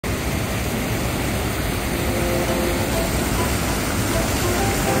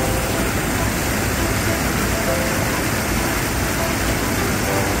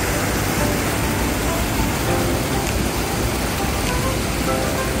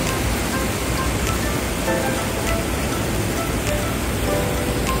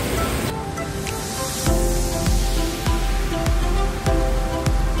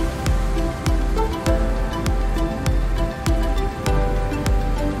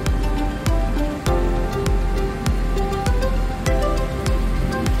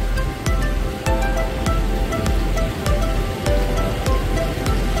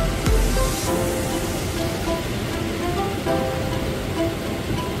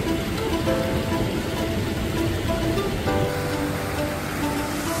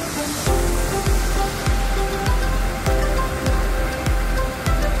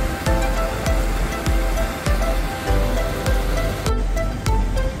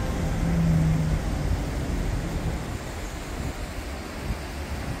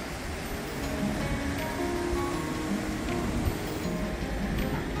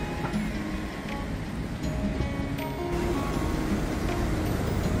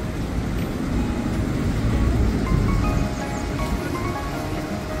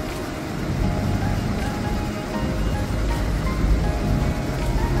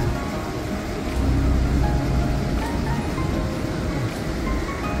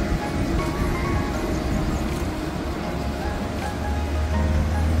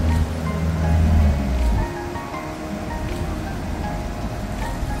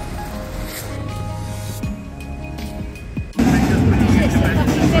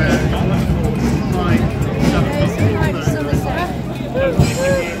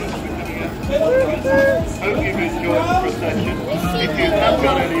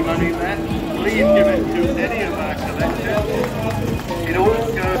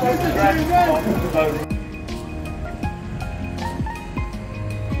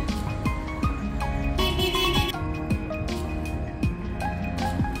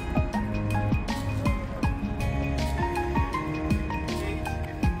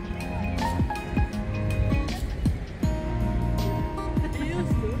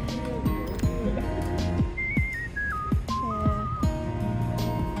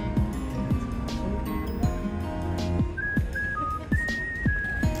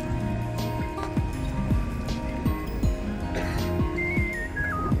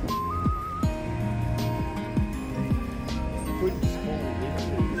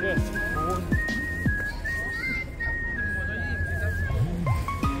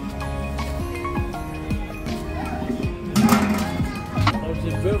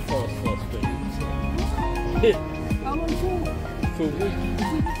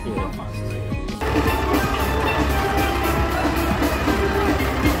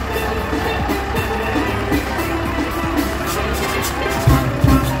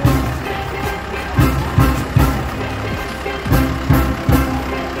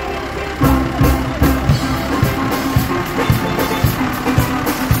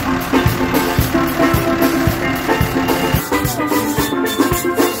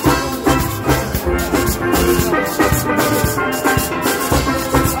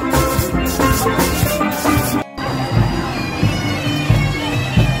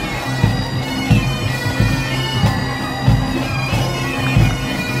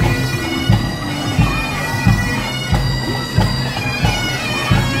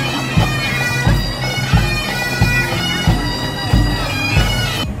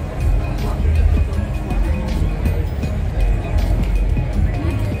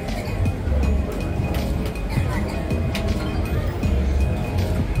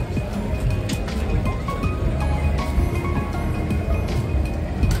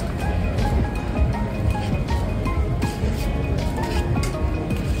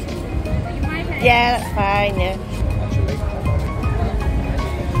Yeah, that's fine, yeah.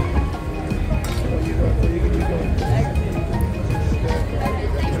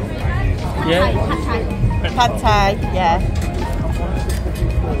 Yeah. Pad Thai, yeah.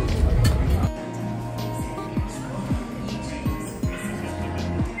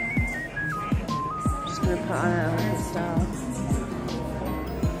 Just gonna put on a little star.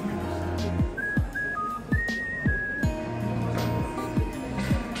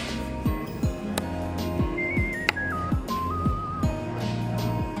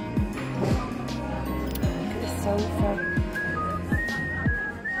 Sofa.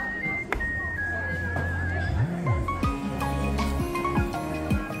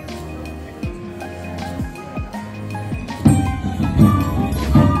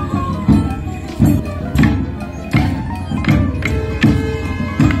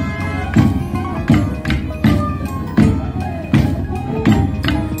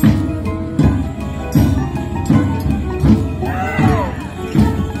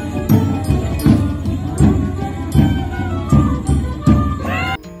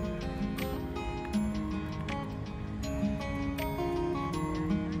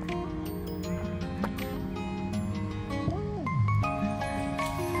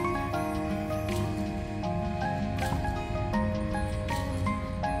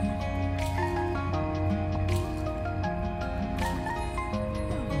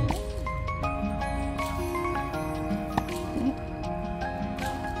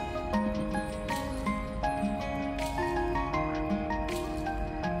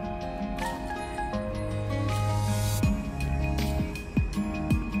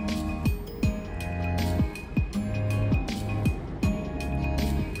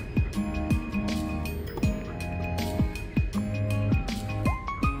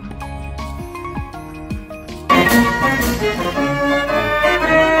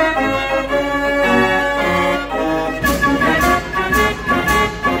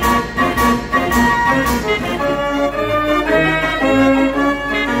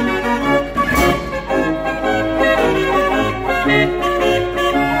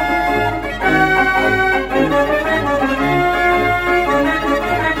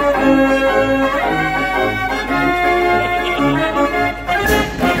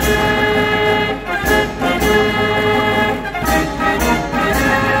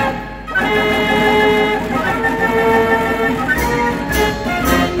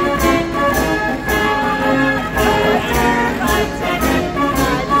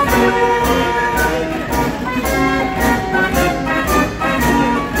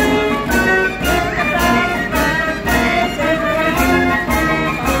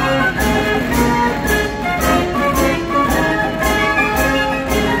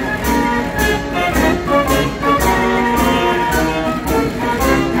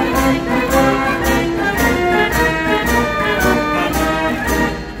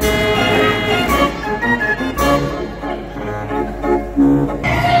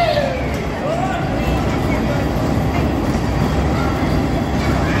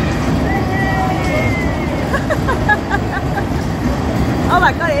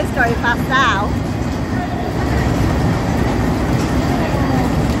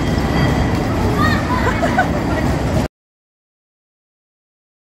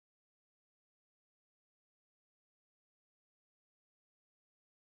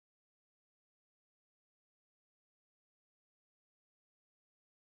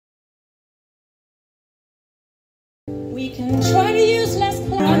 We can try to use less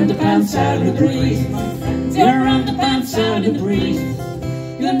underpants out in the breeze. My friends, your underpants out in the breeze.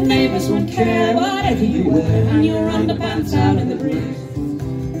 Your neighbours won't care whatever you wear, and your underpants out in the breeze.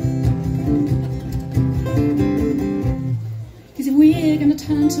 Cause if we're gonna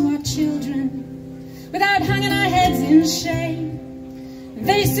turn to our children without hanging our heads in shame,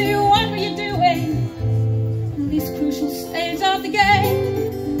 they say, what were you doing in these crucial stages of the game?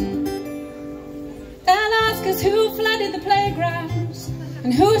 They'll ask us who flooded the playgrounds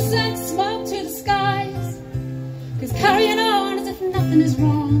and who sent smoke to the skies. Cause carrying on as if nothing is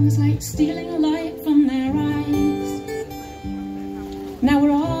wrong is like stealing a light from their eyes. Now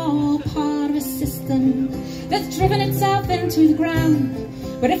we're all part of a system that's driven itself into the ground.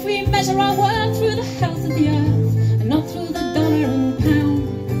 But if we measure our worth through the health of the earth and not through the dollar and pound,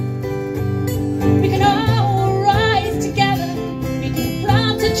 we can all rise together. We can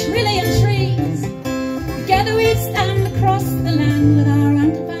plant 1 trillion trees. Together we stand across the land with our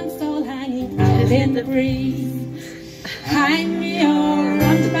underpants all hanging out in the breeze. Hang your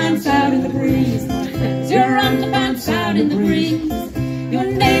underpants out in the breeze. Your underpants out in the breeze. Your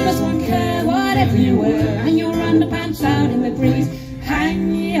neighbours won't care whatever you wear, and your underpants out in the breeze.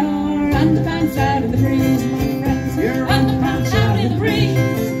 Hang your underpants out in the breeze, my friends. Your underpants out in the breeze.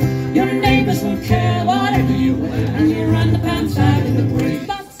 Your neighbours won't care whatever you wear, and your underpants out in the breeze.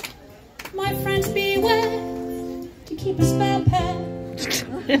 But, my friends, beware to keep a spare pair.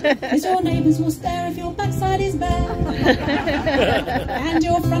 Cause your neighbours will stare if your backside is bare and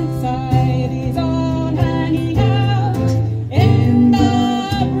your front side is all hanging out in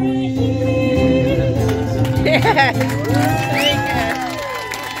the breeze. Yeah.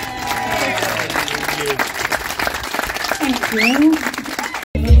 Thank you.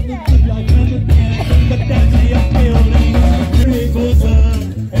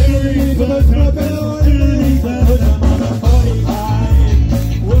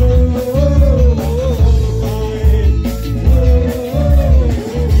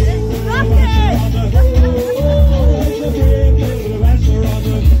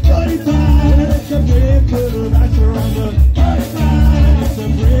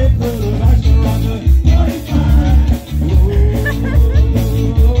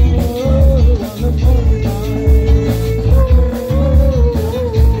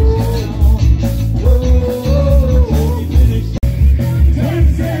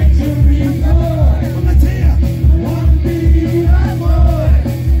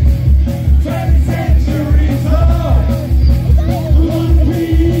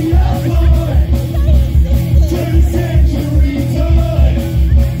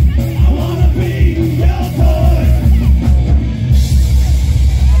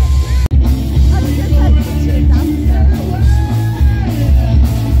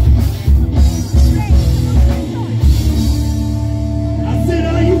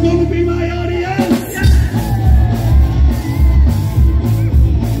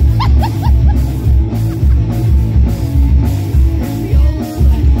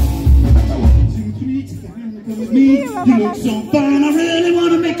 You look so fine, I really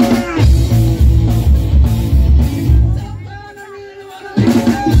wanna make you laugh.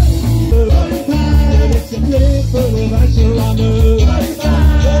 It's a play full of action on the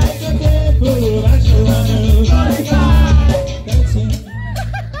it's a play full of action on the dancing,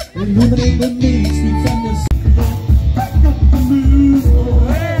 illuminate the main streets and the back up the move.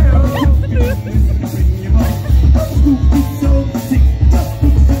 It's so sick, just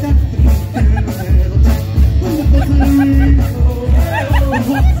put that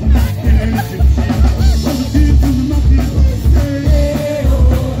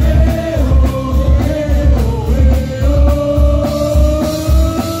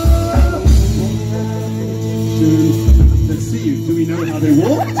let's see you. Do we know how they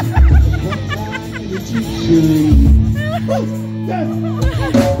walk?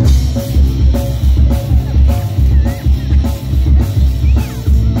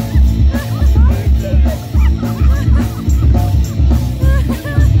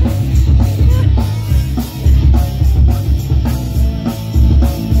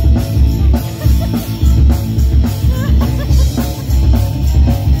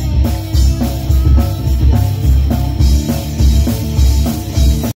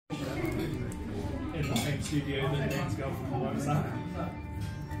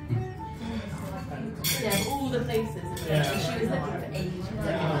 Yeah, all the places. Yeah. She was looking for ages.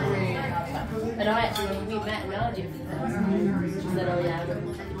 And I actually, when we met Nadia for the first time, she said, oh yeah, I'm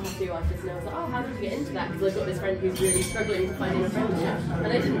a tattoo artist. And I was like, oh, how did you get into that? Because I've got this friend who's really struggling to find a friendship. And I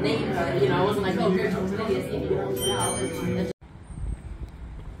didn't name her, you know, I wasn't like, oh, go talk to Lydia, see if you can help her out. And she